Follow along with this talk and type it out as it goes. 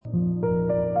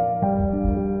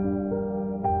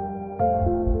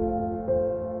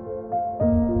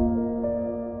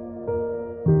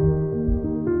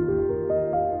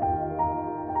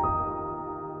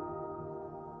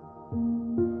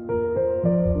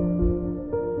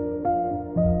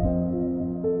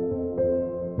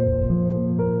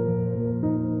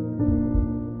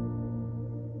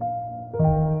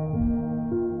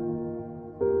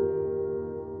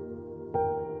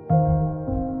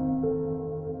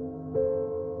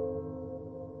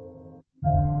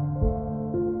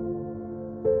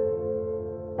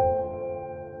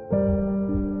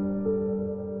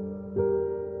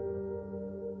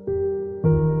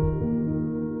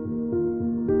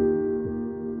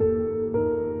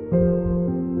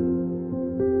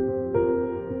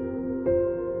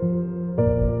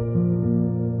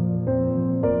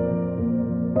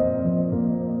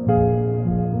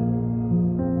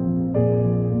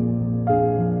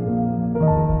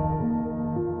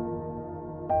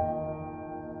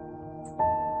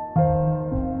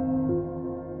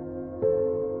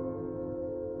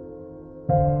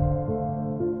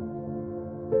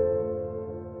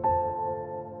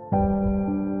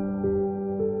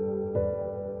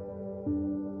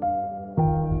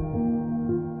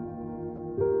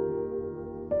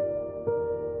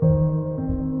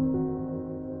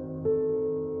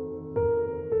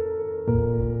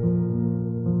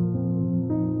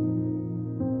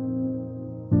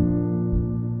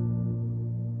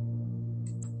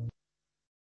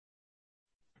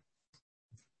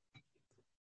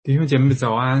弟兄姐妹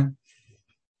早安。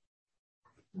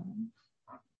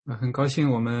很高兴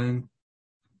我们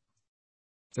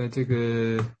在这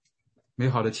个美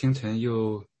好的清晨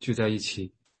又聚在一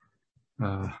起，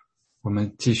我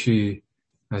们继续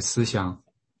来思想，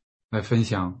来分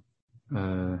享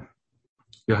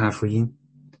约翰福音。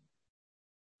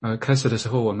开始的时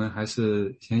候我们还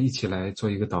是先一起来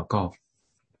做一个祷告。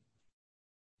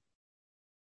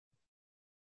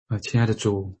亲爱的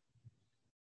主，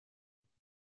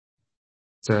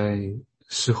在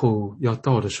时候要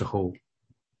到的时候，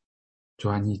主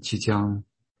啊，你即将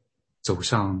走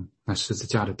上那十字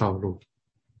架的道路。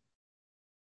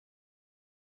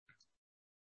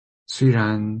虽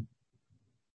然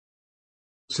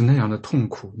是那样的痛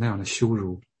苦，那样的羞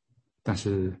辱，但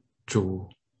是主，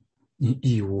你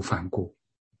义无反顾。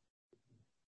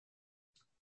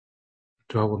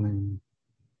主啊，我们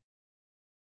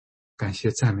感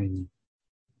谢赞美你。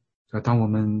主啊，当我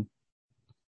们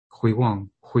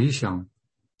回想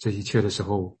这一切的时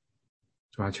候，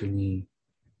主啊，求你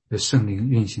的圣灵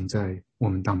运行在我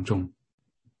们当中，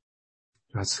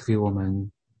主啊，赐给我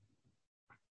们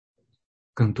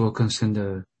更多更深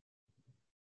的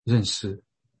认识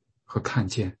和看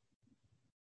见，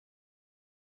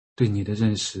对你的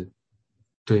认识，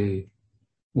对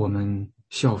我们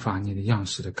效法你的样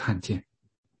式的看见。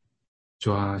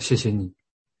主啊，谢谢你，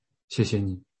谢谢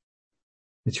你，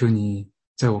也求你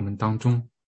在我们当中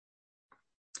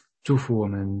祝福我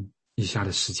们以下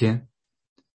的时间。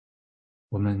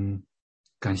我们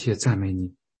感谢赞美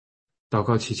你，祷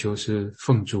告祈求是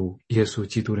奉主耶稣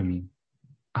基督的名，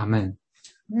阿们。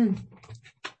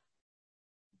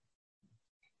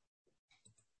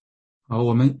好，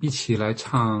我们一起来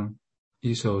唱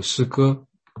一首诗歌，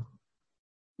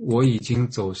我已经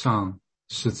走上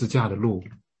十字架的路。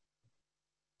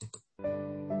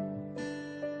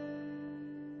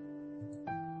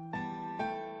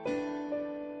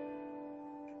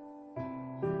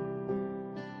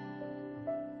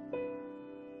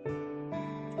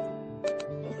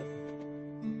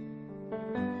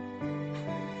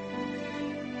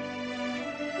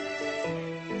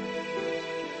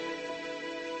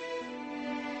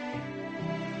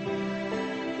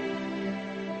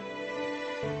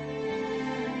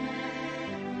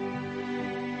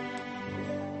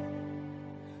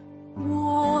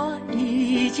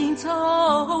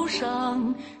走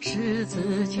上十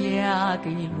字架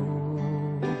的路，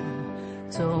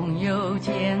总有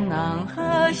艰难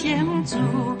和险阻，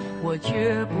我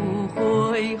绝不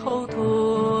会后退。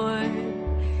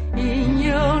因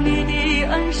有你的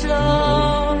恩手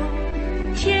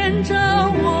牵着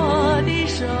我的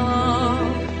手，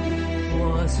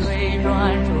我虽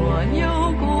软弱又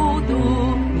孤独，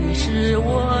你是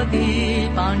我的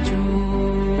帮助。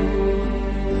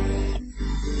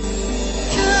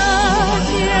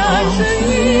这是一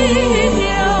条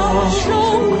受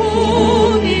苦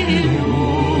的路，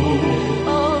哦，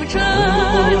这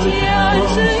将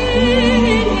是一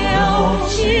条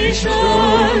牺牲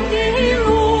的路。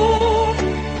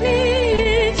你已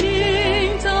经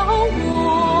走过，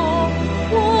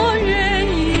我愿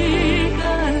意跟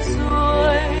随。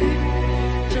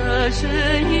这是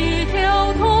一条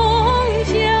通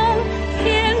向天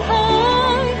堂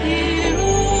的路。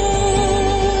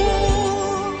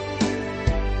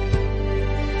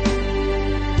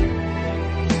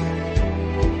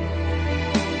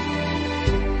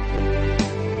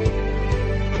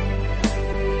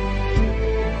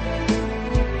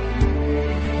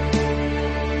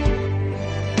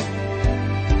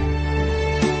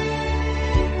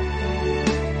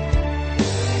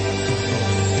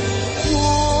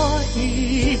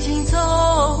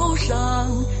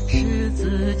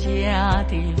家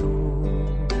的路，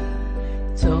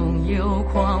总有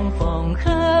狂风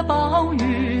和暴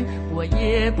雨，我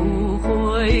也不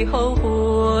会后悔。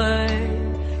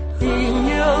因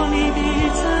有你的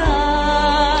慈爱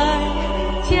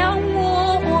将我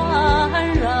环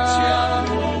绕，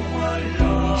你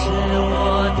是我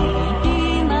的避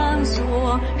难所，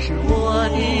是我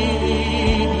的依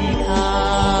靠。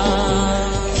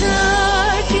这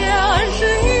将是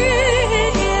一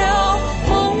条丰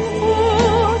富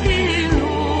的路，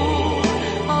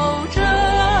哦，这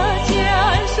将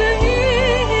是一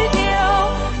条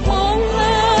蒙恩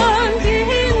的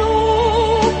路，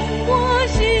我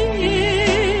心已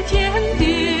坚定。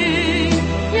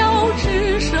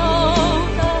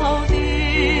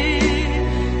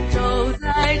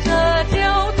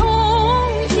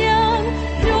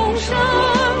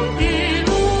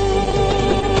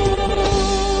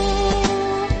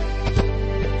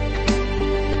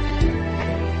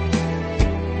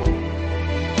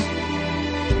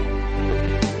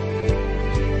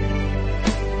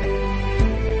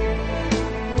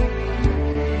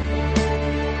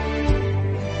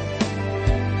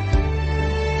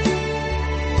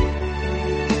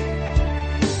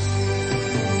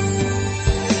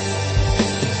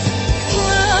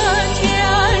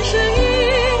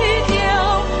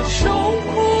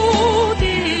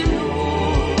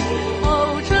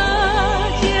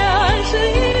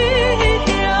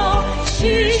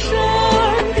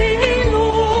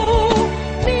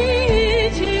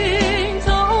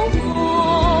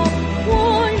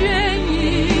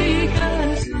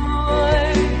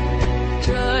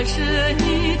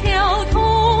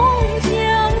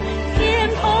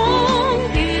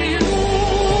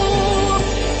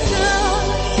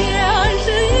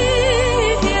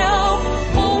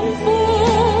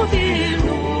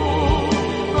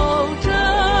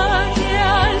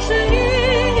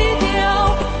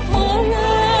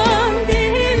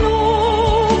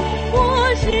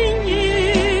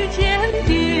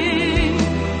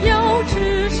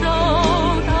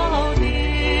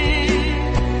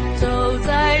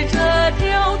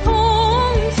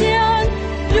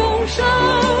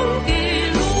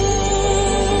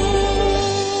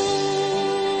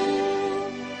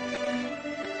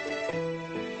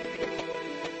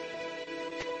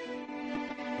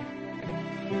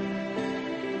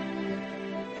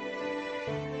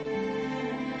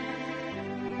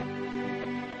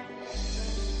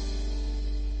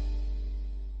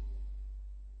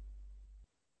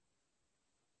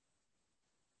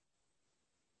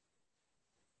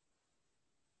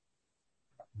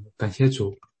感谢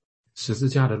主，十字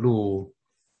架的路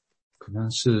可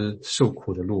能是受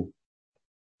苦的路，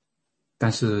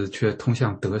但是却通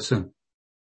向得胜。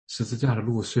十字架的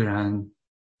路虽然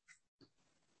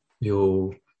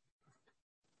有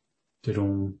这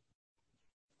种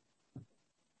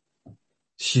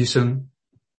牺牲，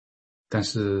但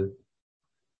是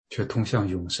却通向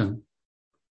永生。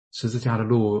十字架的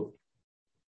路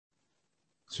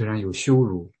虽然有羞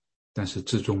辱，但是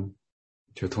至终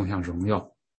却通向荣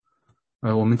耀。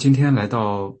我们今天来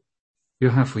到约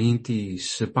翰福音第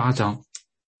18章，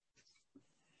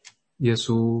耶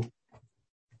稣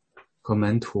和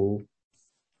门徒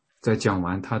在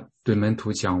他对门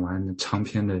徒讲完长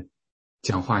篇的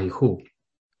讲话以后，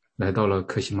来到了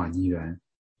客西马尼园，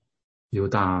犹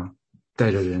大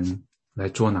带着人来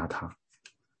捉拿他，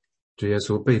主耶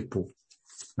稣被捕，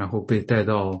然后被带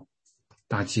到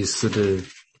大祭司的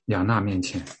亚那面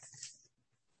前。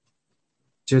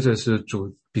接着是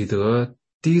彼得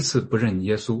第一次不认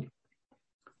耶稣，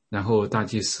然后大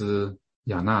祭司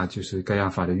亚那就是该亚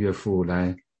法的岳父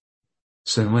来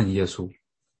审问耶稣。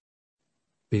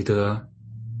彼得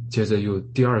接着又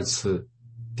第二次、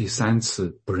第三次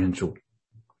不认主。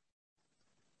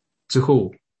之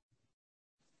后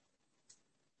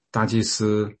大祭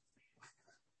司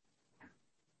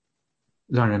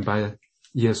让人把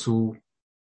耶稣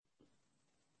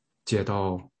接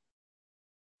到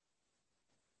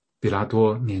比拉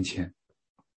多面前，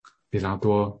比拉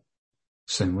多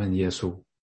审问耶稣。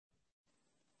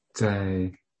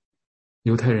在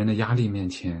犹太人的压力面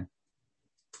前，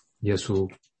耶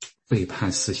稣背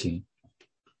叛死刑。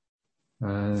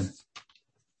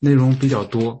内容比较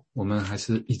多，我们还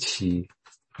是一起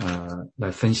来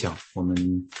分享我们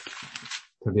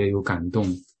特别有感动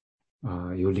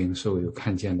有领受有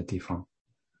看见的地方。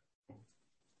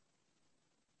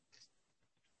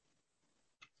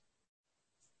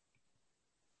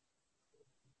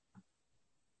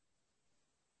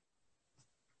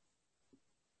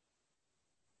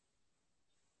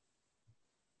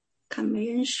看没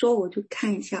人说我就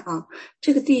看一下啊，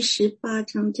这个第18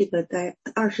章这个在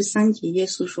23节，耶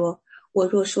稣说，我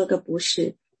若说的不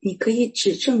是，你可以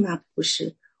指证那不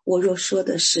是，我若说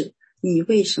的是，你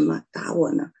为什么打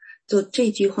我呢？就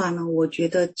这句话呢，我觉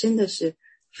得真的是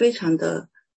非常的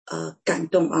感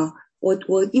动啊。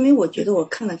因为我觉得我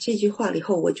看了这句话了以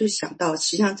后，我就想到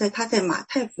实际上他在马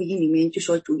太福音里面就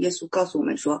说，主耶稣告诉我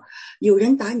们说，有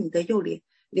人打你的右脸，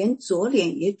连左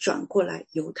脸也转过来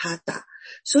由他打。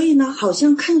所以呢，好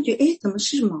像看上去怎么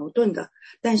是矛盾的，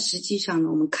但实际上呢，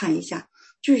我们看一下，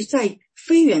就是在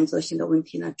非原则性的问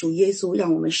题呢，主耶稣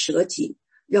让我们舍己，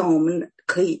让我们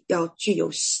可以要具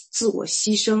有自我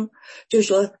牺牲，就是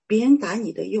说别人打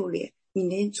你的右脸，你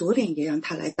连左脸也让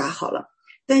他来打好了。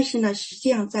但是呢，实际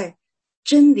上在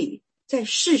真理，在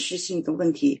事实性的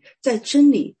问题，在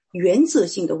真理原则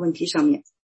性的问题上面，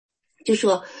就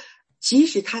说即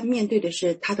使他面对的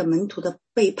是他的门徒的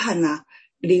背叛啊、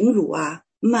凌辱啊、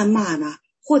谩骂呢，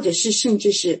或者是甚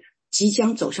至是即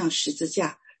将走上十字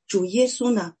架，主耶稣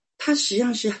呢，他实际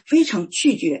上是非常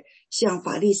拒绝向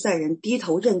法利赛人低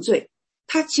头认罪。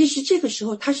他其实这个时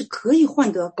候他是可以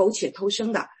换得苟且偷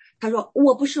生的。他说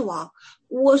我不是王，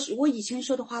我以前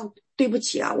说的话对不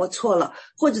起啊，我错了，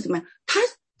或者怎么样，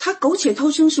他苟且偷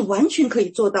生是完全可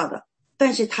以做到的。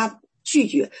但是他拒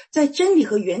绝在真理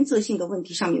和原则性的问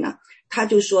题上面呢，他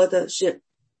就说的是，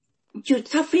就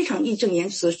他非常义正言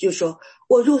辞，就说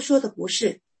我若说的不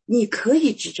是，你可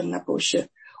以指证那不是，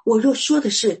我若说的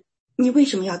是，你为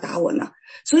什么要打我呢？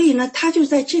所以呢，他就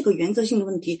在这个原则性的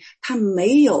问题，他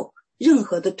没有任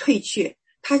何的退却，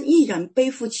他依然背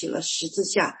负起了十字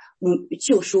架，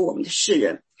救赎我们的世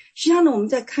人。实际上呢，我们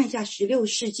再看一下16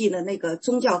世纪的那个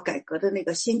宗教改革的那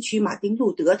个先驱马丁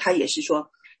路德，他也是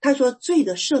说，他说罪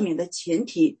的赦免的前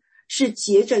提是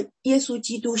藉着耶稣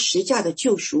基督十架的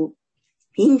救赎，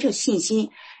因着信心，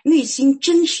内心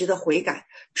真实的悔改，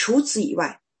除此以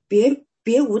外，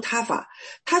别无他法。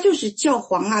他就是教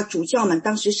皇啊、主教们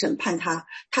当时审判他，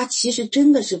他其实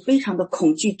真的是非常的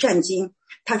恐惧战惊。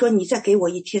他说你再给我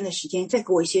1天的时间，再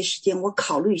给我一些时间，我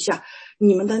考虑一下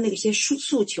你们的那些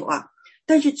诉求啊。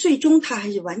但是最终他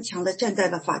还是顽强的站在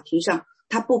了法庭上，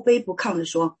他不卑不亢的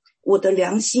说，我的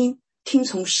良心听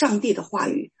从上帝的话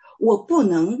语，我不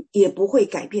能也不会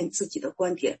改变自己的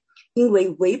观点，因为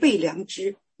违背良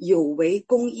知有违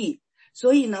公义。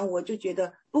所以呢，我就觉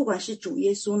得不管是主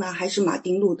耶稣呢，还是马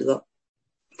丁路德，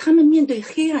他们面对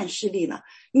黑暗势力呢，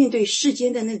面对世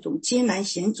间的那种艰难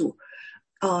险阻，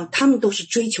他们都是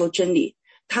追求真理，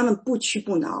他们不屈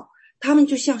不挠，他们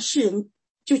就向世人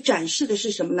就展示的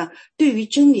是什么呢？对于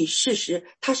真理事实，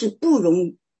他是不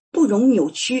容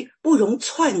扭曲、不容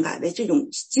篡改的这种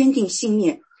坚定信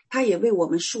念，他也为我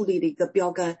们树立了一个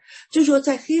标杆，就是说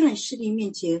在黑暗势力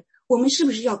面前，我们是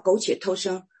不是要苟且偷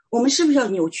生？我们是不是要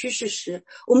扭曲事实？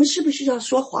我们是不是要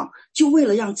说谎，就为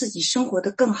了让自己生活得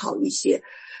更好一些？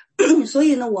所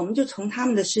以呢，我们就从他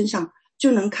们的身上就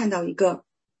能看到一个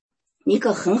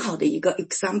很好的一个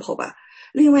example 吧。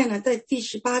另外呢，在第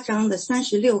18章的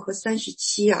36和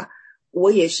37啊，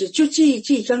我也是就这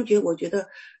一章节，我觉得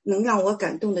能让我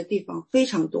感动的地方非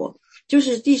常多。就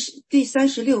是第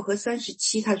36和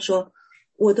37，他说：“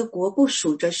我的国不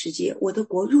属这世界，我的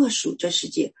国若属这世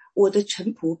界，我的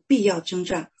臣仆必要征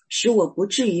战，使我不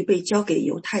至于被交给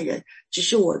犹太人。只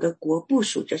是我的国不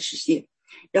属这世界。”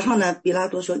然后呢，比拉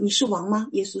多说：“你是王吗？”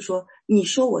耶稣说：“你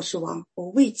说我是王，我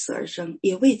为此而生，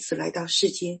也为此来到世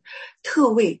间，特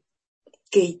为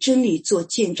给真理做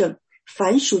见证。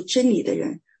凡属真理的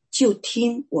人，就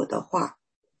听我的话。”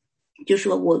就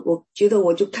说我觉得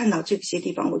我就看到这些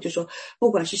地方，我就说，不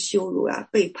管是羞辱啊、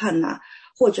背叛啊，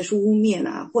或者是污蔑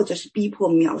啊，或者是逼迫、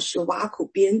藐视、挖苦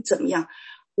别人怎么样，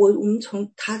我们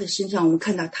从他的身上，我们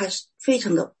看到他是非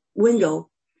常的温柔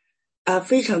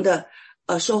非常的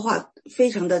说话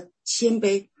非常的谦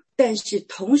卑，但是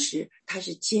同时他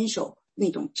是坚守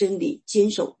那种真理，坚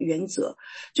守原则。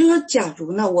就是说，假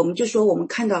如呢，我们就说我们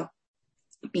看到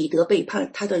彼得背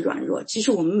叛他的软弱，其实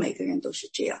我们每个人都是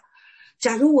这样。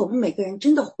假如我们每个人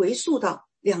真的回溯到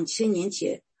2000年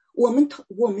前，我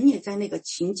们也在那个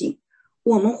情景，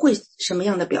我们会什么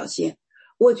样的表现？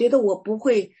我觉得我不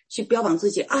会去标榜自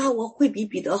己我会比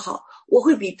彼得好，我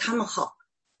会比他们好。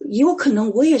有可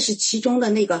能我也是其中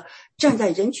的那个站在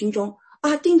人群中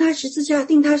钉他十字架，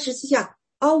钉他十字架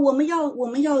我们要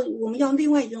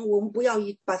另外一人，我们不要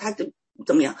把他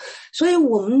怎么样。所以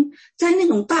我们在那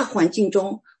种大环境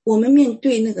中，我们面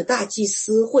对那个大祭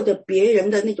司或者别人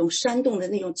的那种煽动的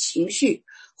那种情绪，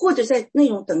或者在那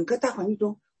种整个大环境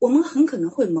中，我们很可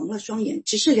能会蒙了双眼。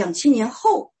只是2000年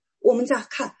后我们再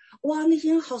看，哇，那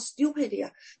些人好 stupid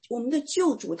呀！我们的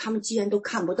救主他们既然都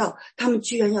看不到，他们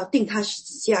居然要钉他十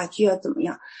字架，居然怎么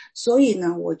样？所以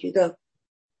呢，我觉得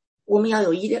我们要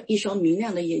有一双明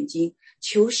亮的眼睛，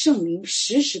求圣灵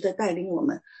时时的带领我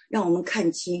们，让我们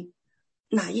看清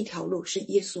哪一条路是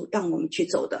耶稣让我们去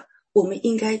走的，我们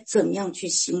应该怎么样去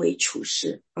行为处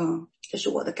事。这是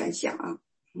我的感想啊。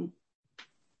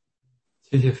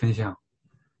谢谢分享，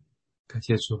感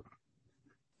谢主。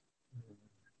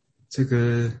这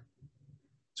个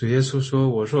主耶稣说：“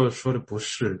我若说的不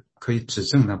是，可以指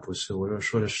证那不是；我若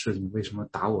说的是，你为什么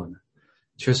打我呢？”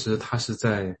确实，他是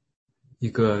在一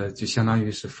个就相当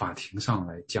于是法庭上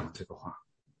来讲这个话，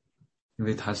因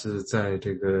为他是在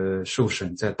这个受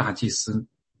审，在大祭司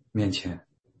面前，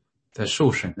在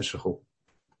受审的时候，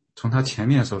从他前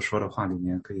面所说的话里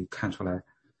面可以看出来，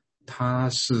他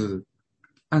是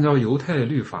按照犹太的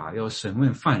律法，要审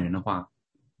问犯人的话，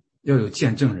要有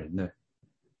见证人的，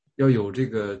要有这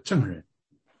个证人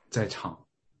在场，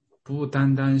不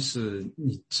单单是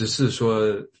你只是说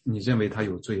你认为他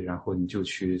有罪，然后你就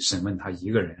去审问他一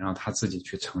个人，让他自己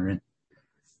去承认。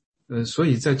所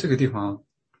以在这个地方，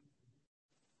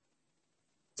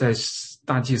在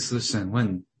大祭司审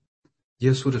问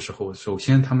耶稣的时候，首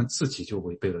先他们自己就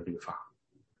违背了律法，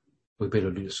违背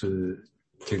了是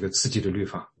这个自己的律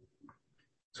法。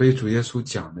所以主耶稣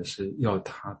讲的是要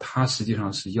他实际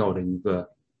上是要的一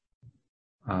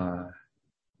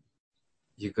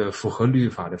个符合律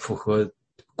法的、符合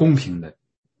公平的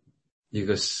一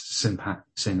个审判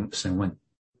审问。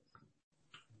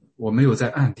我没有在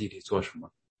暗地里做什么，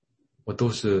我都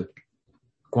是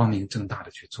光明正大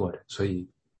的去做的。所以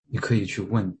你可以去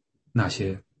问那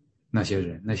些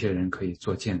人，那些人可以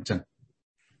做见证。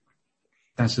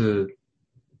但是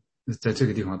在这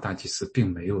个地方，大祭司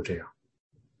并没有这样。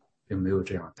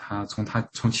他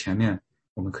从前面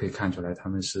我们可以看出来，他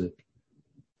们是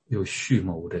有蓄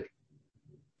谋的，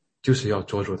就是要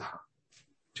捉住他，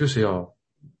就是要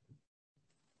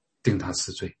定他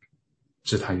死罪，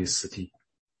置他于死地。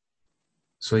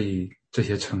所以这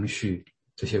些程序、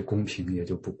这些公平也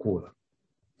就不顾了。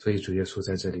所以主耶稣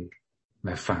在这里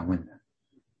来反问。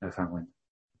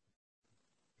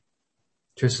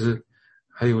确实，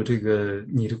还有这个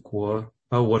你的国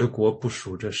我的国不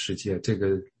属这世界，这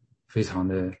个非常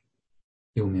的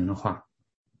有名的话。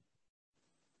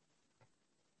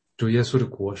主耶稣的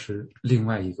国是另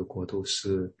外一个国度，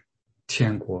是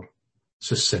天国，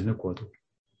是神的国度，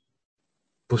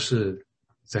不是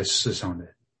在世上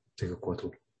的这个国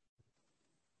度。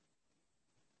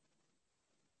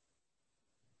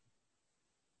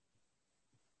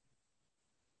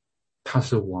他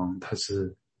是王，他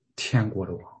是天国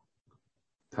的王，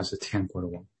他是天国的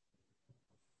王。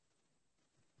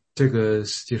这个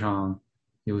实际上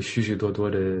有许许多多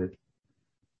的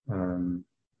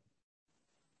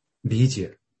理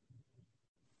解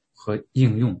和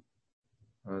应用，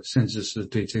甚至是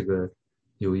对这个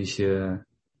有一些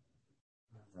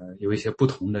不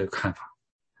同的看法。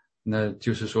那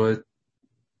就是说，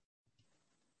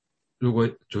如果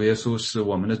主耶稣是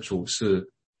我们的主，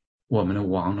是我们的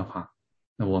王的话，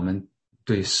那我们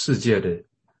对世界的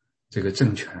这个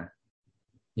政权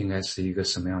应该是一个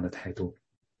什么样的态度？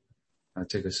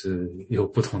这个是有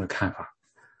不同的看法，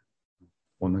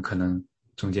我们可能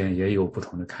中间也有不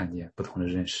同的看见，不同的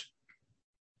认识。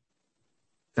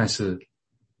但是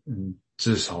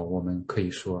至少我们可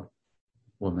以说，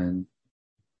我们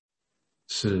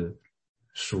是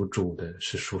属主的，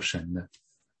是属神的，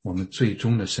我们最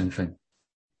终的身份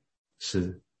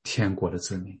是天国的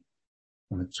子民，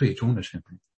我们最终的身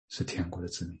份是天国的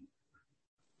子民。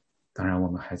当然我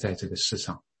们还在这个世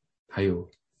上，还有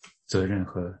责任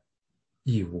和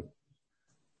义务。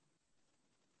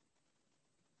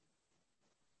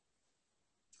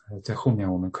在后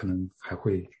面我们可能还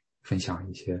会分享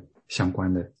一些相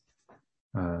关的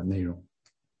内容。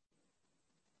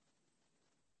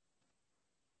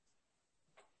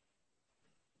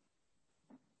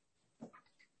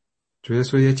主耶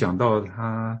稣也讲到，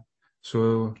他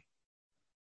说，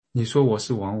你说我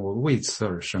是王，我为此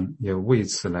而生，也为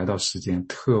此来到世间，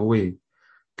特为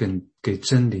给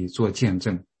真理做见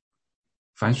证。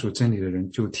凡属真理的人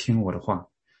就听我的话。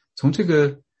从这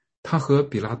个他和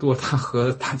比拉多，他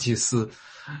和大祭司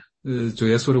主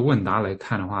耶稣的问答来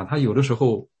看的话，他有的时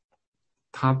候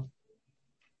他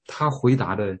回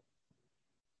答的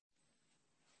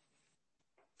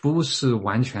不是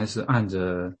完全是按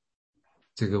着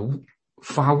这个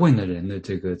发问的人的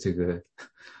这个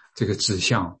指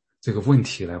向这个问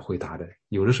题来回答的。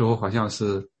有的时候好像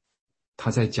是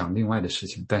他在讲另外的事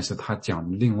情，但是他讲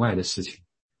另外的事情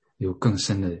有更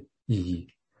深的意义，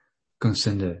更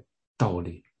深的道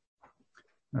理。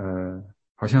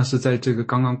好像是在这个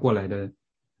刚刚过来的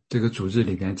这个主日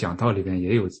里边讲道里边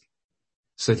也有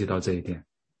涉及到这一点。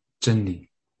真理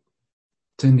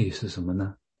是什么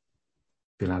呢？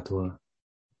比拉多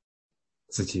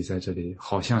自己在这里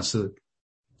好像是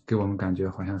给我们感觉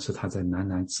好像是他在喃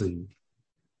喃自语。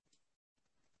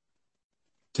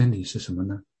真理是什么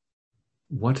呢？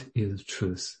 What is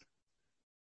truth？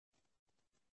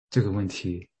 这个问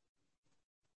题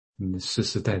世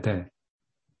世代代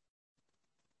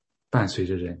伴随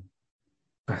着人，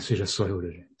伴随着所有的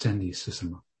人。真理是什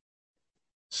么？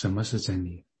什么是真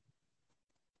理？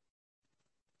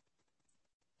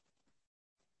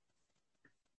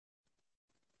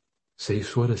谁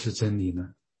说的是真理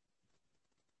呢？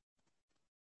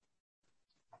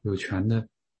有权的，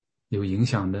有影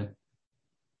响的，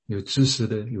有知识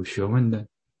的，有学问的，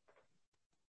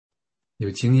有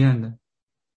经验的。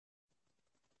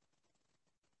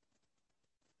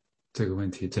这个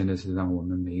问题真的是让我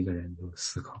们每一个人都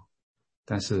思考。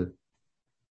但是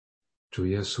主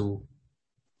耶稣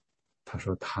他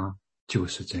说他就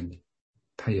是真理，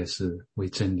他也是为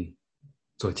真理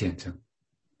做见证。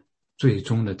最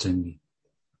终的真理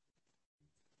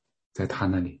在他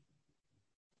那里，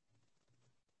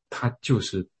他就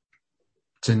是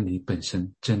真理本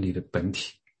身，真理的本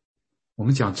体。我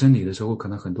们讲真理的时候，可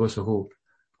能很多时候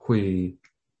会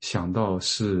想到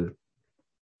是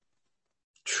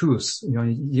truth，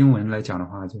 用英文来讲的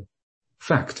话就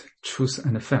fact， truth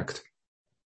and fact，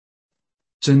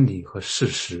 真理和事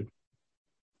实。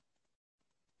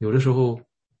有的时候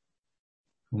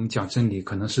我们讲真理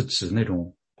可能是指那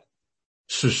种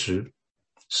事实，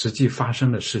实际发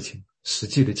生的事情，实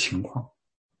际的情况。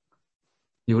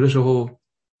有的时候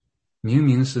明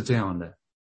明是这样的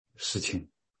事情，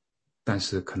但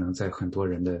是可能在很多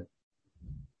人的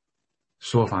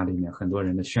说法里面，很多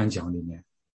人的宣讲里面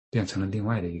变成了另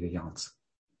外的一个样子。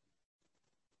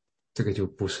这个就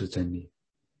不是真理，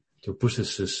就不是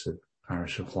事实，反而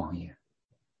是谎言。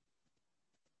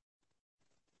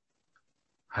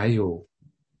还有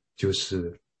就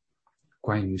是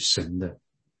关于神的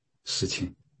事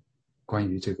情，关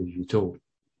于这个宇宙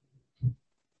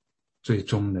最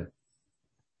终的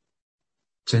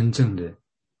真正的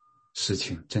事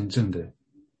情，真正的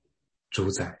主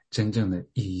宰，真正的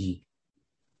意义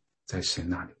在神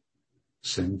那里。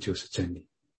神就是真理，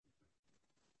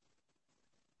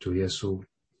主耶稣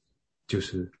就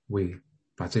是为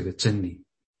把这个真理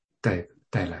带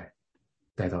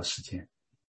到世间，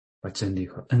把真理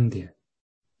和恩典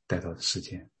带到世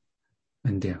间。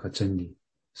恩典和真理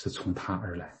是从他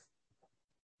而来。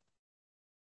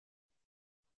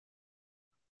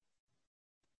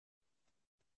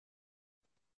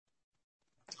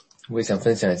我也想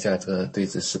分享一下这个对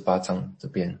这18章这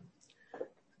边，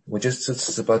我觉得这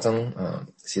18章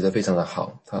写得非常的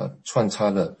好，它穿插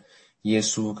了耶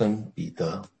稣跟彼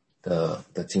得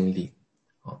的经历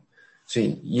啊。所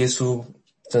以耶稣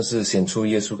正是显出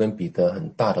耶稣跟彼得很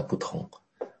大的不同，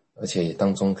而且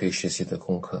当中可以学习的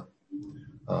功课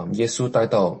啊。耶稣带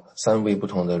到3位不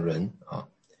同的人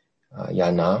亚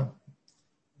拿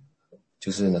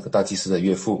就是那个大祭司的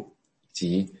岳父，以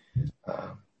及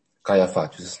盖亚法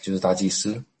就是大祭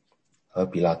司和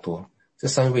比拉多，这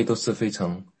3位都是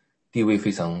地位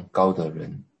非常高的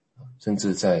人，甚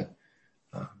至在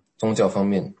宗教方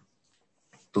面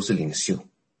都是领袖。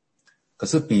可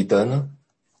是彼得呢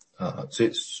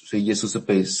所以耶稣是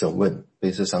被审问，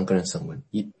被这3个人审问，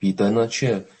彼得呢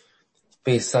却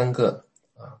被3个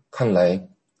看来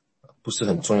不是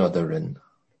很重要的人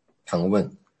盘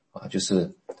问就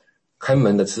是看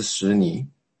门的是使女，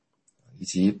以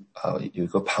及有一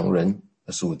个旁人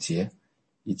25节，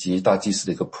以及大祭司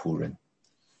的一个仆人。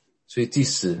所以即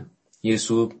使耶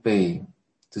稣被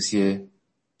这些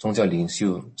宗教领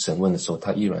袖审问的时候，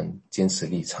他依然坚持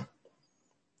立场。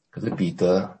可是彼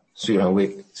得虽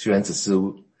然只是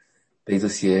被这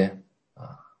些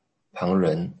旁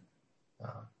人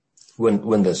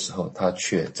问的时候，他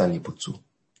却站立不住。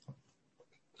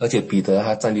而且彼得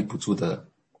他站立不住的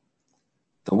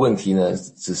问题呢，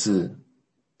只是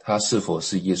他是否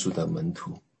是耶稣的门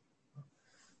徒。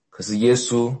可是耶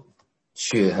稣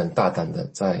却很大胆的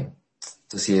在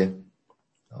这些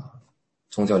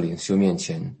宗教领袖面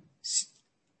前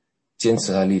坚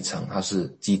持他的立场，他是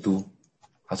基督，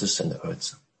他是神的儿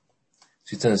子。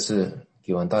所以真的是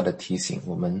给我很大的提醒，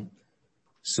我们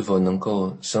是否能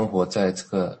够生活在这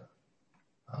个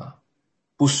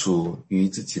不属于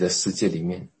自己的世界里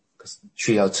面，可是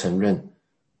却要承认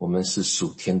我们是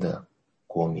属天的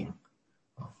国民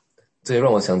这也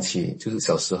让我想起就是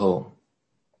小时候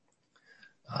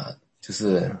就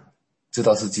是知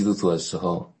道是基督徒的时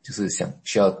候，就是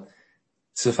需要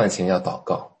吃饭前要祷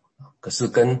告，可是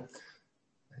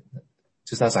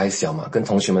就是那时还小嘛，跟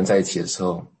同学们在一起的时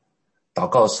候，祷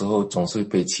告的时候总是会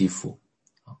被欺负，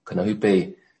可能会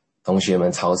被同学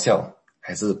们嘲笑，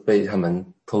还是被他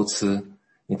们偷吃。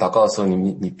你祷告的时候，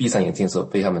你闭上眼睛的时候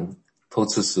被他们偷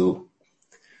吃食物，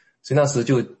所以那时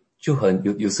就很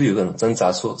有时有一种挣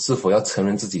扎，说是否要承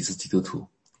认自己是基督徒。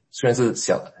虽然是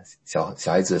小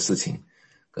孩子的事情，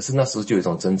可是那时候就有一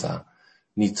种挣扎，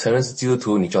你承认是基督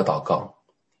徒，你就要祷告，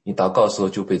你祷告的时候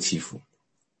就被欺负。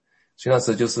所以那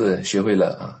时就是学会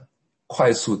了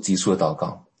快速急速的祷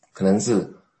告，可能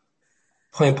是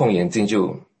碰一碰眼睛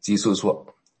就急速说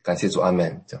感谢主阿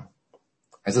们这样，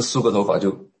还是梳个头发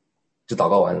就祷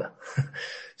告完了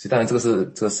所以当然这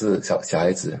个是小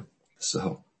孩子的时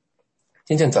候。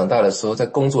渐渐长大的时候，在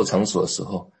工作场所的时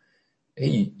候，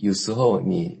有时候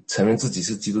你承认自己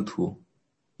是基督徒，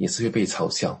也是会被嘲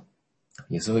笑，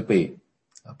也是会被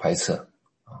排斥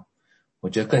我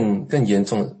觉得更严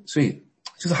重，所以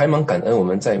就是还蛮感恩我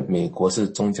们在美国是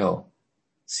宗教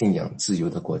信仰自由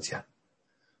的国家。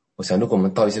我想如果我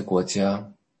们到一些国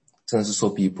家真的是受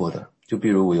逼迫的，就比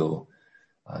如我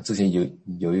之前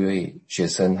有一位学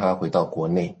生，他回到国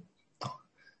内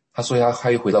他说他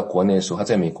回到国内的时候，他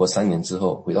在美国3年之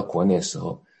后回到国内的时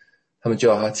候，他们就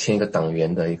要他签一个党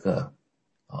员的一个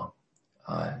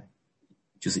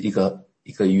就是一个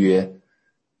约。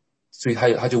所以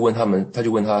他就问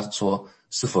他说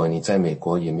是否你在美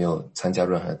国有没有参加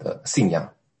任何的信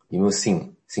仰，有没有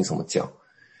信什么教，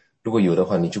如果有的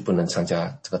话你就不能参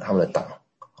加这个他们的党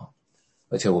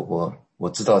而且我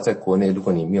知道在国内如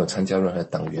果你没有参加任何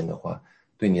党员的话，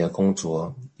对你的工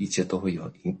作一切都有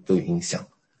影响。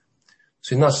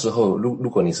所以那时候如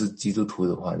果你是基督徒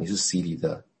的话，你是洗礼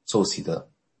的受洗的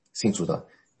信主的，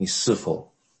你是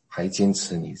否还坚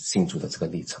持你信主的这个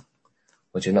立场，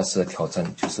我觉得那时的挑战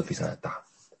就是非常的大。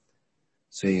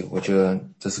所以我觉得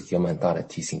这是给我们很大的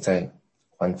提醒，在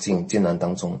环境艰难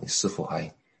当中，你是否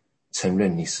还承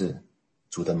认你是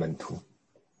主的门徒。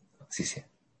谢谢。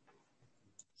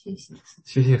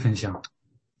谢谢分享，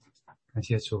感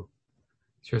谢主。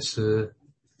确实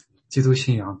基督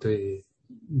信仰对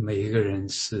每一个人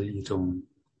是一种，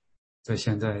在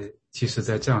现在即使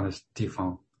在这样的地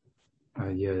方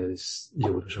也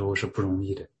有的时候是不容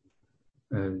易的。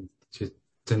就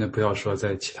真的不要说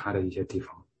在其他的一些地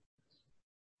方。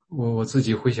我自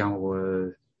己回想我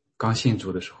刚信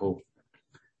主的时候，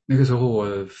那个时候我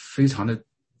非常的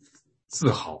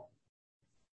自豪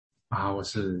我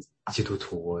是基督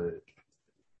徒，我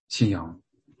信仰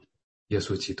耶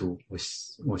稣基督，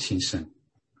我信神，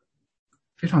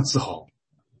非常自豪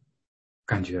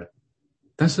感觉。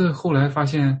但是后来发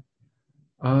现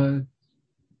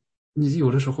你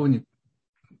有的时候你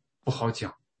不好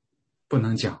讲，不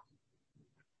能讲，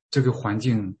这个环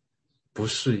境不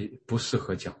适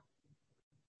合讲，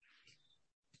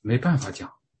没办法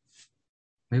讲。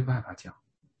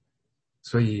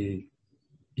所以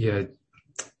也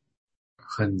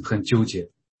很纠结，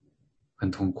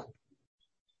很痛苦。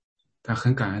但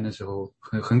很感恩的时候，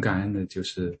很感恩的就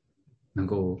是能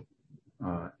够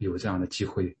有这样的机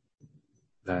会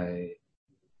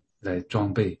来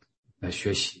装备，来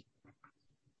学习。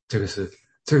这个是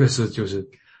就是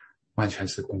完全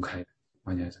是公开的，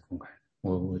完全是公开的。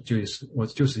我就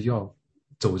是要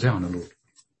走这样的路，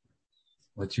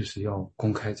我就是要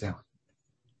公开这样。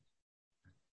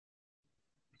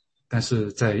但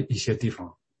是在一些地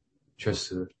方确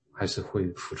实还是会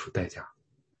付出代价，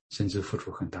甚至付出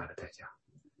很大的代价。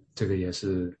这个也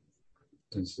是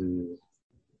真是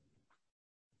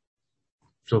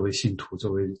作为信徒，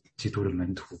作为基督的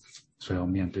门徒所要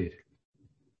面对的。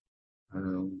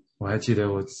我还记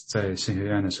得我在神学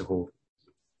院的时候，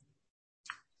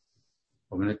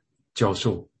我们的教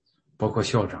授包括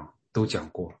校长都讲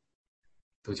过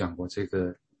这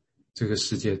个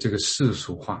世界，这个世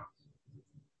俗化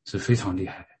是非常厉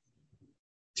害的。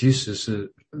即使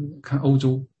是看欧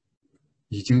洲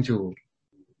已经就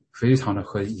非常的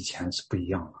和以前是不一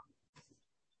样了，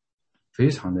非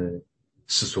常的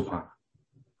世俗化了。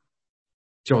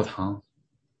教堂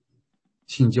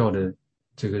信教的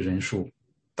这个人数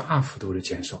大幅度的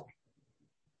减少，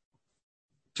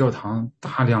教堂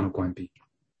大量的关闭。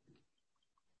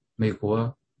美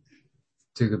国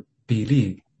这个比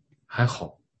例还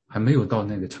好，还没有到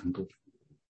那个程度，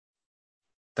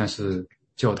但是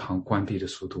教堂关闭的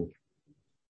速度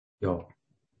要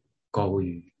高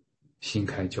于新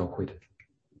开教会的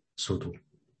速度。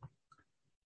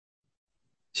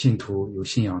信徒有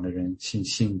信仰的人，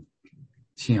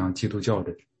信仰基督教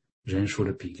的人数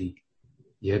的比例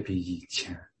也比以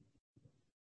前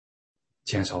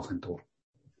减少很多，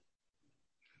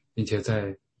并且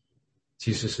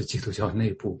即使是基督教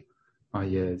内部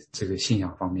也这个信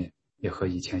仰方面也和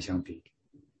以前相比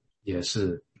也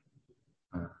是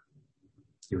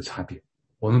有差别。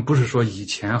我们不是说以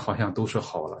前好像都是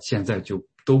好了，现在就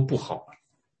都不好了，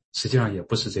实际上也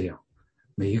不是这样。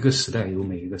每一个时代有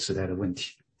每一个时代的问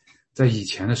题。在以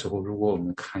前的时候，如果我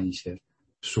们看一些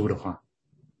书的话，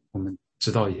我们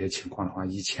知道一些情况的话，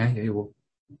以前也有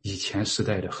以前时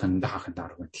代的很大很大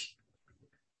的问题。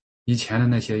以前的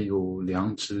那些有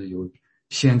良知、有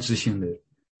先知性的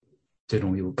这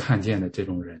种有看见的这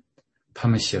种人，他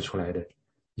们写出来的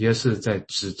也是在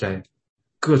指摘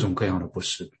各种各样的不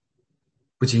是，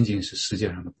不仅仅是世界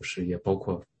上的不是，也包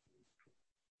括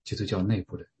基督教内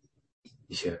部的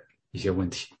一些问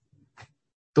题，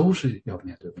都是要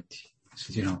面对问题。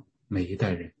实际上每一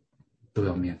代人都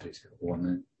要面对这个，我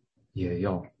们也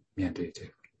要面对这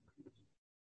个。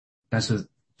但是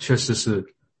确实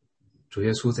是主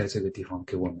耶稣在这个地方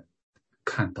给我们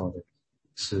看到的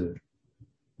是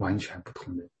完全不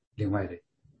同的另外的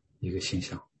一个形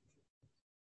象，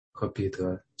和彼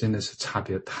得真的是差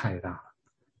别太大了。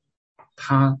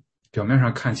他表面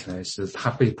上看起来是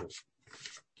他被捕，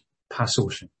他受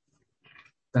审，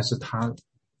但是他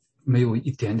没有一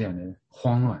点点的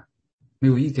慌乱，没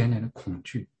有一点点的恐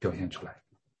惧表现出来。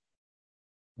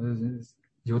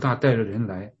犹大带着人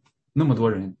来，那么多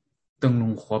人，灯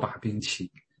笼火把兵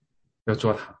器要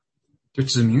捉他，就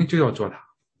指明就要捉他。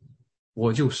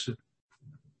我就是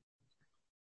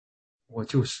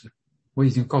我已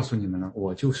经告诉你们了，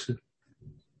我就是。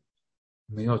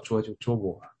你们要捉就捉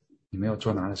我，你们要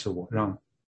捉拿的是我，让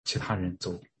其他人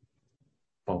走，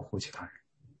保护其他人。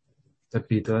在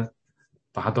彼得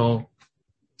拔刀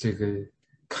这个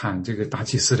砍这个大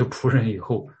祭司的仆人以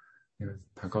后，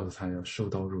他告诉他要收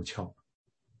刀入鞘，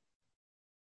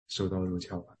收刀入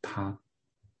鞘吧。他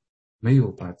没有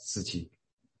把自己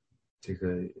这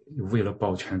个为了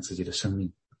保全自己的生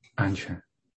命安全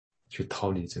去逃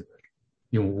离这个，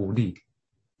用武力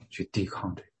去抵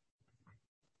抗这个。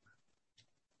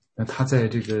那他在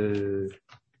这个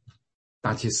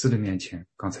大祭司的面前，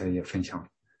刚才也分享了，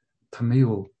他没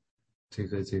有这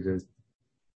个就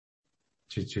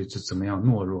怎么样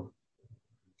懦弱，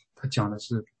他讲的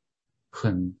是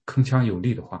很铿锵有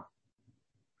力的话，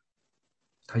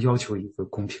他要求一个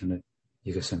公平的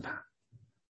一个审判，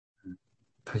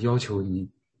他要求你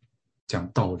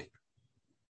讲道理，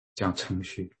讲程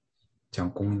序，讲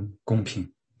公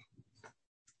平。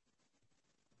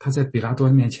他在比拉多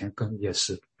面前更也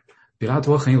是，比拉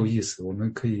多很有意思，我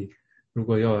们可以如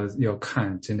果要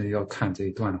看，真的要看这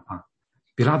一段的话，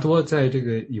比拉多在这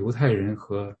个犹太人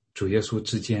和主耶稣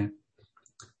之间，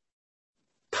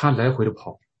他来回的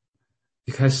跑。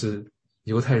一开始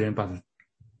犹太人把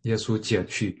耶稣解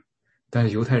去，但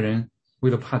是犹太人为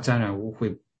了怕沾染污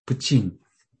秽，不进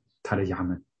他的衙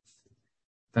门。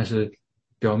但是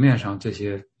表面上这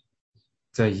些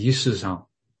在仪式上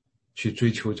去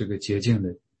追求这个洁净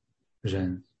的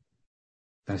人，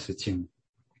但是竟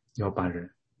要把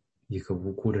一个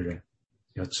无辜的人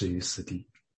要置于死地，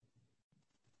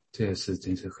这也是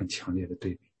真是很强烈的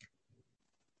对比。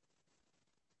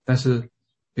但是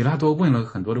比拉多问了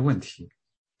很多的问题，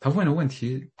他问的问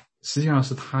题实际上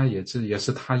是他也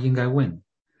是他应该问的。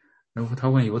然后他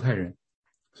问犹太人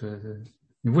说，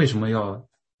你为什么要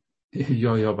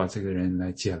把这个人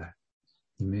来接来？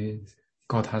你们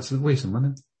告他是为什么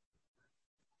呢？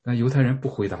但犹太人不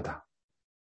回答他，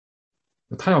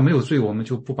他要没有罪，我们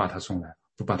就不把他送来，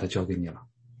不把他交给你了。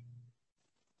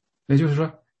也就是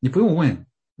说，你不用问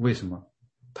为什么，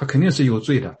他肯定是有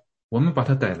罪的，我们把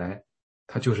他逮来，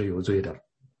他就是有罪的。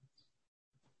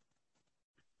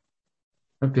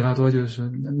那比拉多就是说，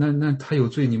那他有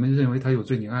罪，你们认为他有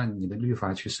罪，你按你的律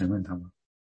法去审问他吗？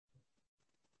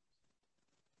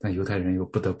但犹太人又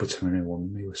不得不承认，我们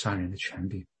没有杀人的权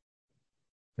柄，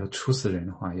要处死人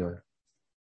的话，要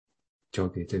交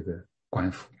给这个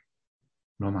官府，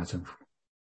罗马政府。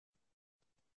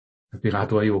比拉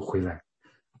多又回来，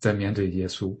再面对耶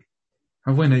稣，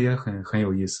他问的也很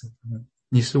有意思，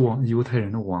你是犹太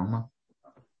人的王吗？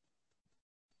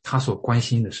他所关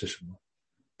心的是什么？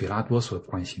比拉多所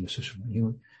关心的是什么？因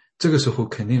为这个时候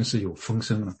肯定是有风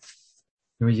声了，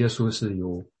因为耶稣是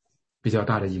有比较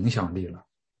大的影响力了，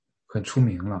很出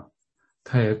名了，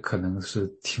他也可能是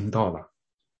听到了，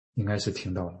应该是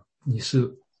听到了。你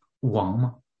是王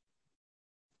吗？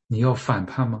你要反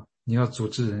叛吗？你要组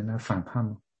织人来反叛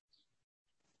吗？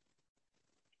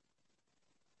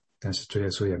但是主耶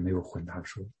稣也没有回答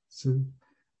说，是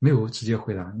没有直接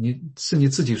回答，是你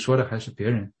自己说的还是别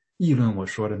人议论我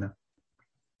说的呢？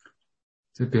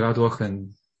这比拉多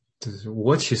就是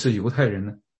我岂是犹太人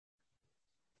呢？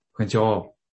很骄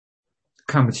傲，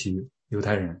看不起犹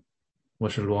太人，我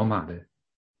是罗马的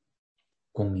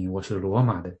公民，我是罗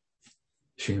马的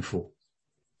巡抚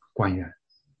官员，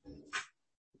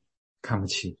看不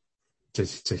起这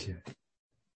些人。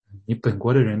你本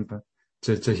国的人把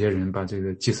这些人把这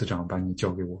个祭司长把你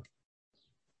交给我，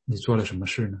你做了什么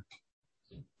事呢？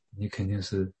你肯定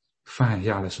是犯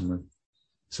下了什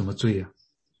么罪啊？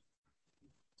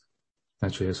那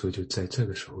主耶稣就在这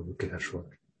个时候就给他说了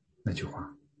那句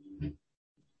话，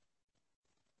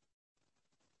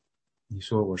你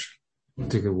说我是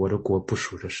这个我的国不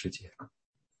属这世界，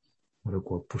我的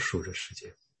国不属这世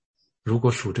界，如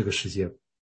果属这个世界，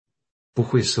不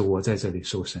会是我在这里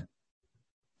受审。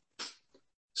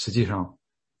实际上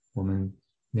我们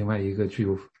另外一个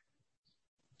就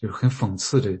是很讽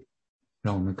刺的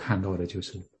让我们看到的就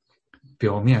是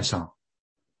表面上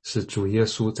是主耶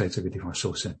稣在这个地方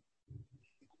受审，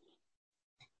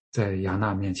在亚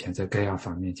那面前，在该亚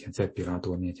法面前，在比拉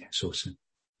多面前受审，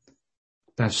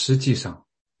但实际上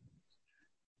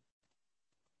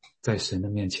在神的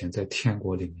面前，在天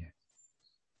国里面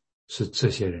是这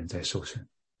些人在受审，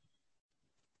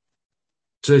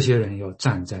这些人要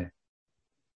站在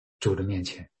主的面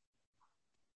前，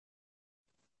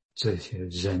这些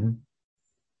人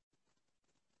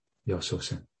要受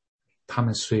审。他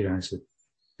们虽然是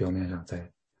表面上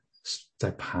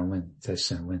在盘问，在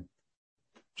审问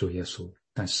主耶稣，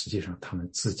但实际上他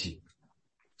们自己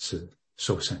是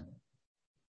受审，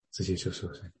自己就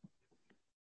受审。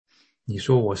你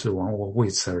说我是王，我为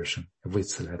此而生，为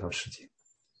此来到世界，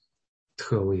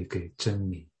特为给真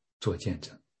理做见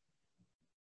证。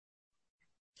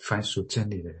凡属真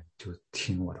理的人就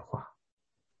听我的话，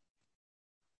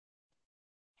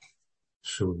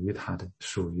属于他的，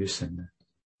属于神的，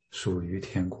属于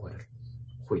天国的，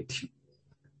会听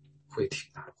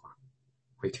他的话，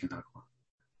会听他的话，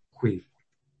会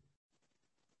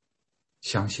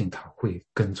相信他，会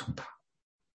跟从他。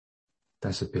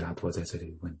但是比拉多在这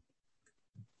里问，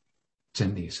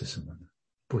真理是什么呢？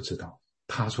不知道，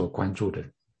他所关注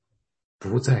的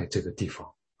不在这个地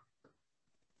方。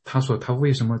他说他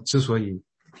为什么之所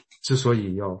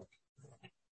以要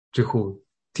最后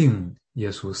定耶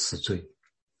稣死罪，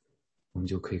我们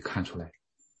就可以看出来，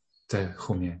在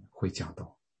后面会讲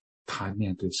到他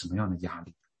面对什么样的压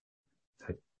力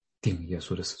才定耶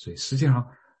稣的死罪。实际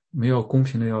上没有公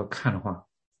平的要看的话，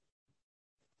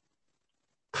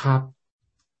他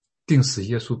定死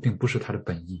耶稣并不是他的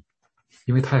本意，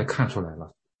因为他也看出来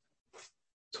了，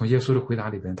从耶稣的回答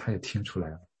里边他也听出来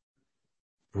了，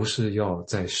不是要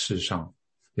在世上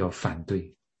要反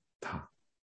对他，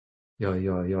要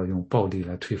用暴力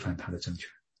来推翻他的政权，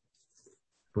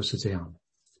不是这样的。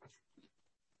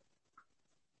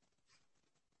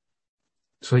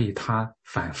所以他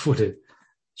反复的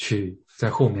去在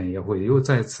后面也会又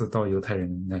再次到犹太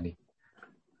人那里，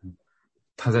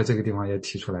他在这个地方也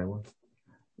提出来，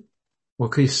我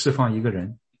可以释放一个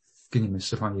人，给你们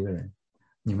释放一个人，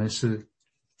你们是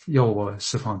要我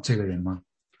释放这个人吗？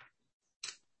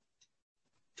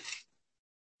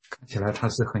看起来他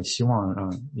是很希望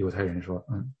让犹太人说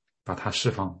把他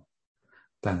释放，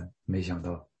但没想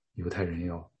到犹太人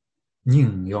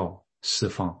宁要释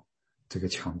放这个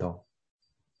强盗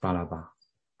巴拉巴，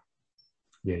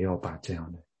也要把这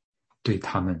样的对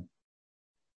他们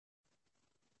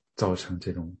造成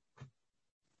这种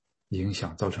影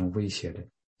响，造成威胁的，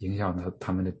影响到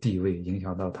他们的地位，影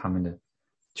响到他们的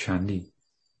权利，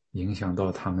影响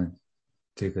到他们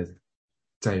这个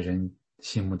在人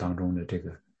心目当中的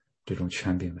这种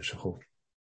权柄的时候，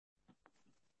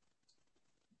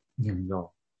宁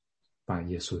要把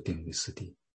耶稣钉于死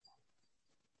地。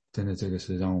真的，这个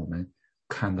是让我们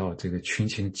看到这个群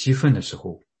情激愤的时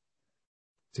候，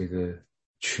这个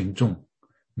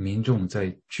民众在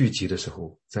聚集的时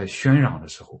候，在喧嚷的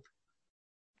时候，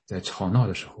在吵闹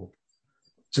的时候，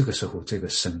这个时候这个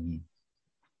声音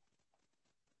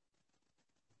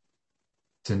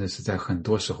真的是在很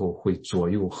多时候会左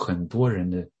右很多人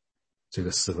的这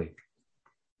个思维。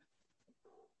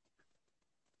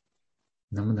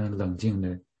能不能冷静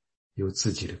的有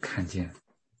自己的看见，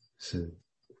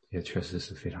也确实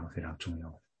是非常非常重要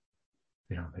的，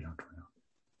非常非常重要，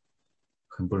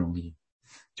很不容易。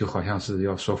就好像是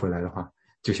要说回来的话，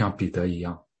就像彼得一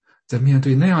样，在面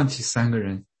对那样3个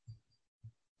人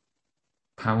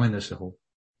盘问的时候，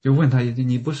就问他一句：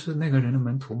你不是那个人的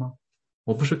门徒吗？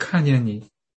我不是看见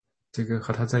你这个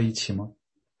和他在一起吗？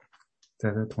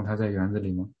同他在园子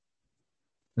里吗？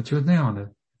那就那样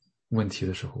的问题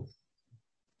的时候，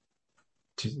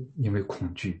就因为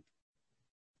恐惧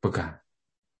不敢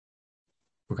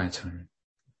承认。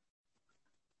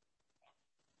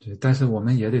但是我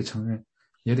们也得承认，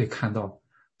也得看到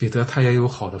彼得他也有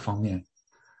好的方面。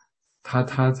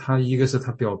他一个是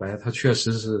他表白，他确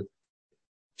实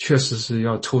是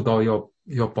要抽刀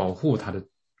要保护他的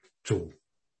主，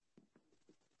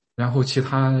然后其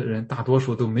他人大多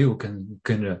数都没有跟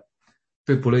着，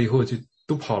被捕了以后就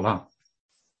都跑了，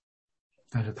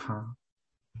但是他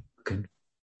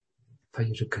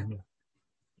一直跟着。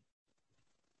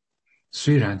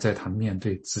虽然在他面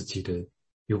对自己的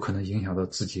有可能影响到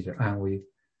自己的安危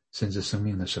甚至生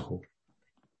命的时候，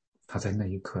他在那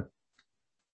一刻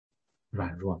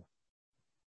软弱了，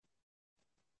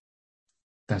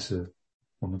但是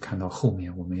我们看到后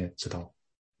面，我们也知道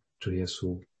主耶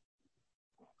稣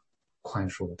宽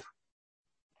恕了他，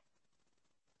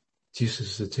即使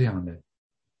是这样的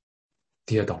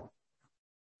跌倒，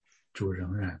主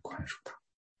仍然宽恕他，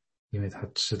因为他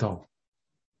知道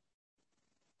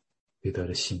彼得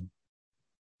的心，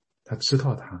他知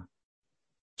道他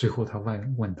最后他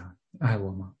问他爱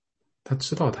我吗？他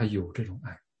知道他有这种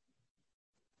爱，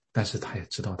但是他也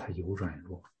知道他有软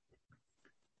弱，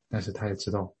但是他也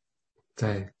知道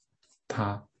在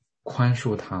他宽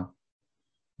恕他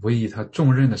委以他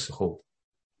重任的时候，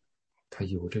他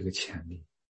有这个潜力，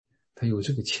他有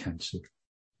这个潜质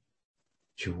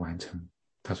去完成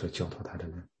他所交托他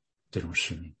的这种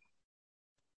使命。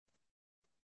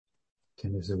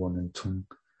真的是我们从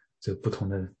这不同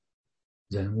的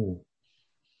人物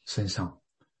身上，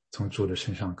从主的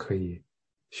身上可以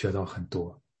学到很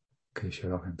多。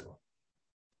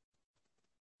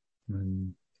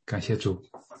感谢主，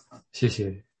谢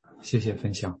谢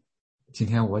分享。今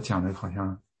天我讲的好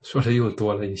像说的又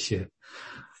多了一些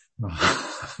我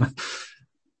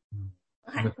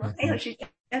还有时间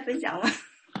分享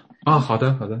吗？好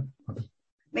的。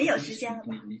没有时间了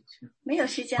吧？没有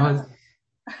时间了。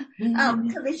我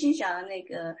特别欣赏那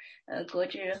个国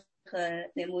志和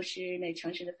那牧师那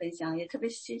诚实的分享，也特别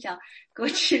欣赏国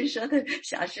志说的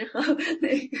小时候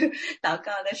那个祷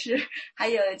告的事，还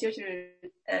有就是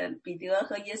彼得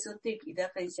和耶稣对比的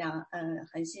分享，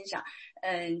很欣赏。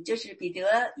就是彼得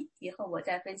以后我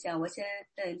再分享，我先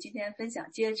今天分享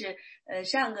接着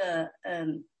上个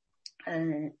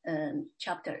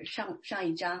chapter 上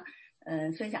一章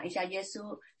分享一下耶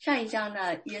稣。上一章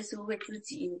呢，耶稣为自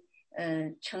己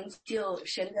成就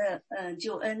神的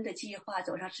救恩的计划，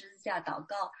走上十字架祷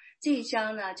告。这一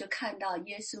章呢，就看到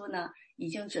耶稣呢已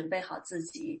经准备好自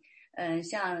己。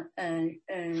像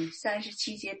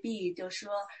37节 B 就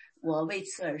说我为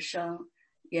此而生，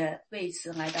也为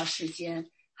此来到世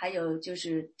间。还有就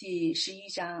是第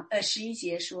11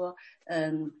节说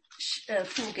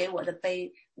父给我的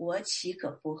杯，我岂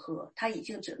可不喝？他已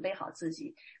经准备好自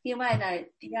己。另外呢，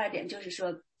第二点就是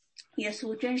说耶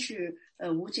稣真是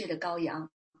无罪的羔羊。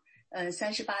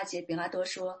38节比拉多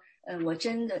说我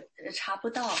真的查不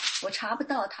到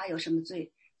他有什么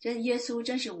罪。耶稣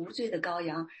真是无罪的羔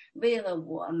羊，为了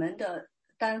我们的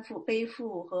背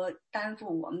负和担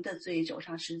负我们的罪走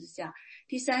上十字架。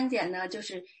第三点呢，就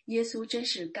是耶稣真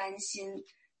是甘心。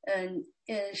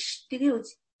第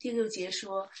六节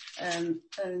说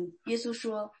耶稣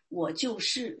说我就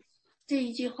是这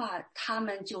一句话，他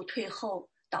们就退后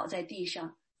倒在地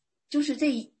上，就是这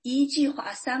一句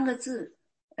话3个字，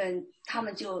他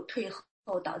们就退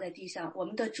后倒在地上。我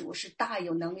们的主是大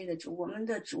有能力的主，我们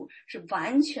的主是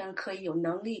完全可以有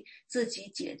能力自己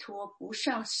解脱，不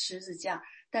上十字架，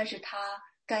但是他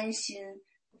甘心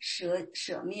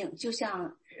舍命，就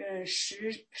像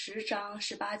10章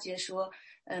18节说，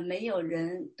没有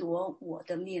人夺我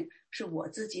的命，是我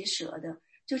自己舍的。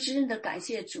就真的感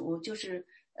谢主，就是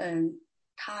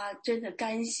他真的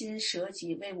甘心舍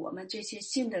己，为我们这些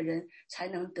信的人才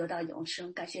能得到永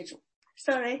生。感谢主。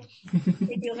Sorry，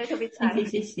 有没有特别惨？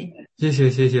谢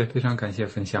谢，非常感谢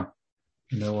分享。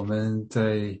那我们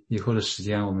在以后的时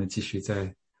间，我们继续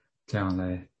再这样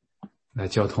来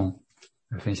交通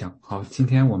来分享。好，今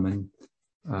天我们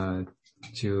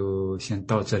就先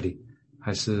到这里，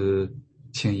还是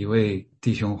请一位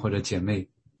弟兄或者姐妹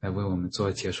来为我们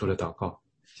做结束的祷告。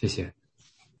谢谢。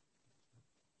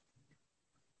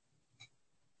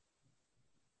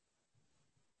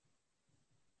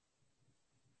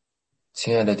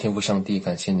亲爱的天父上帝，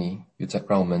感谢你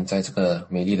让我们在这个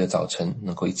美丽的早晨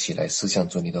能够一起来思想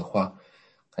主你的话。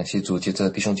感谢主，借着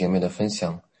弟兄姐妹的分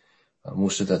享，牧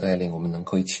师的带领，我们能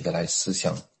够一起的来思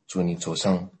想主你走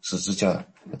上十字架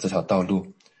的这条道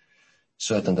路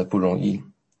是何等的不容易，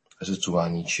可是主啊，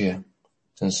你却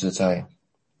正是在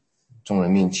众人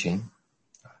面前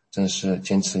正是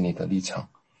坚持你的立场，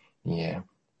你也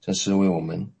正是为我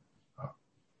们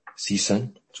牺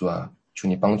牲。主啊，求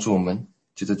你帮助我们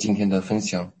借着今天的分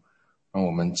享，让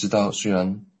我们知道虽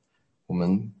然我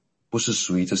们不是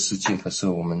属于这世界，可是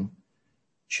我们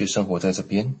却生活在这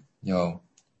边，要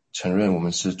承认我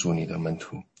们是主你的门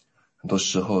徒。很多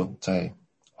时候在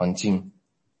环境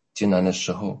艰难的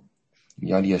时候，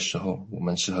压力的时候，我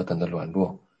们是何等的软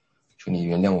弱，求你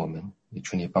原谅我们，也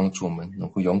求你帮助我们能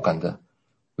够勇敢的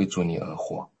为主你而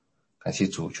活。感谢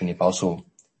主，求你保守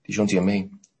弟兄姐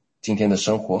妹今天的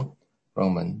生活，让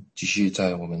我们继续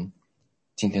在我们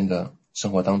今天的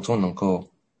生活当中能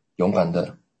够勇敢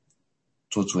的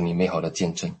做主你美好的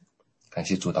见证。感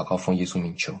谢主，祷告奉耶稣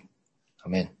名求，阿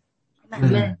们。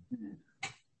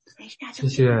谢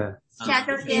谢，下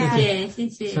周见，谢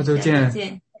谢，下周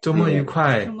见，周末愉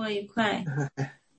快。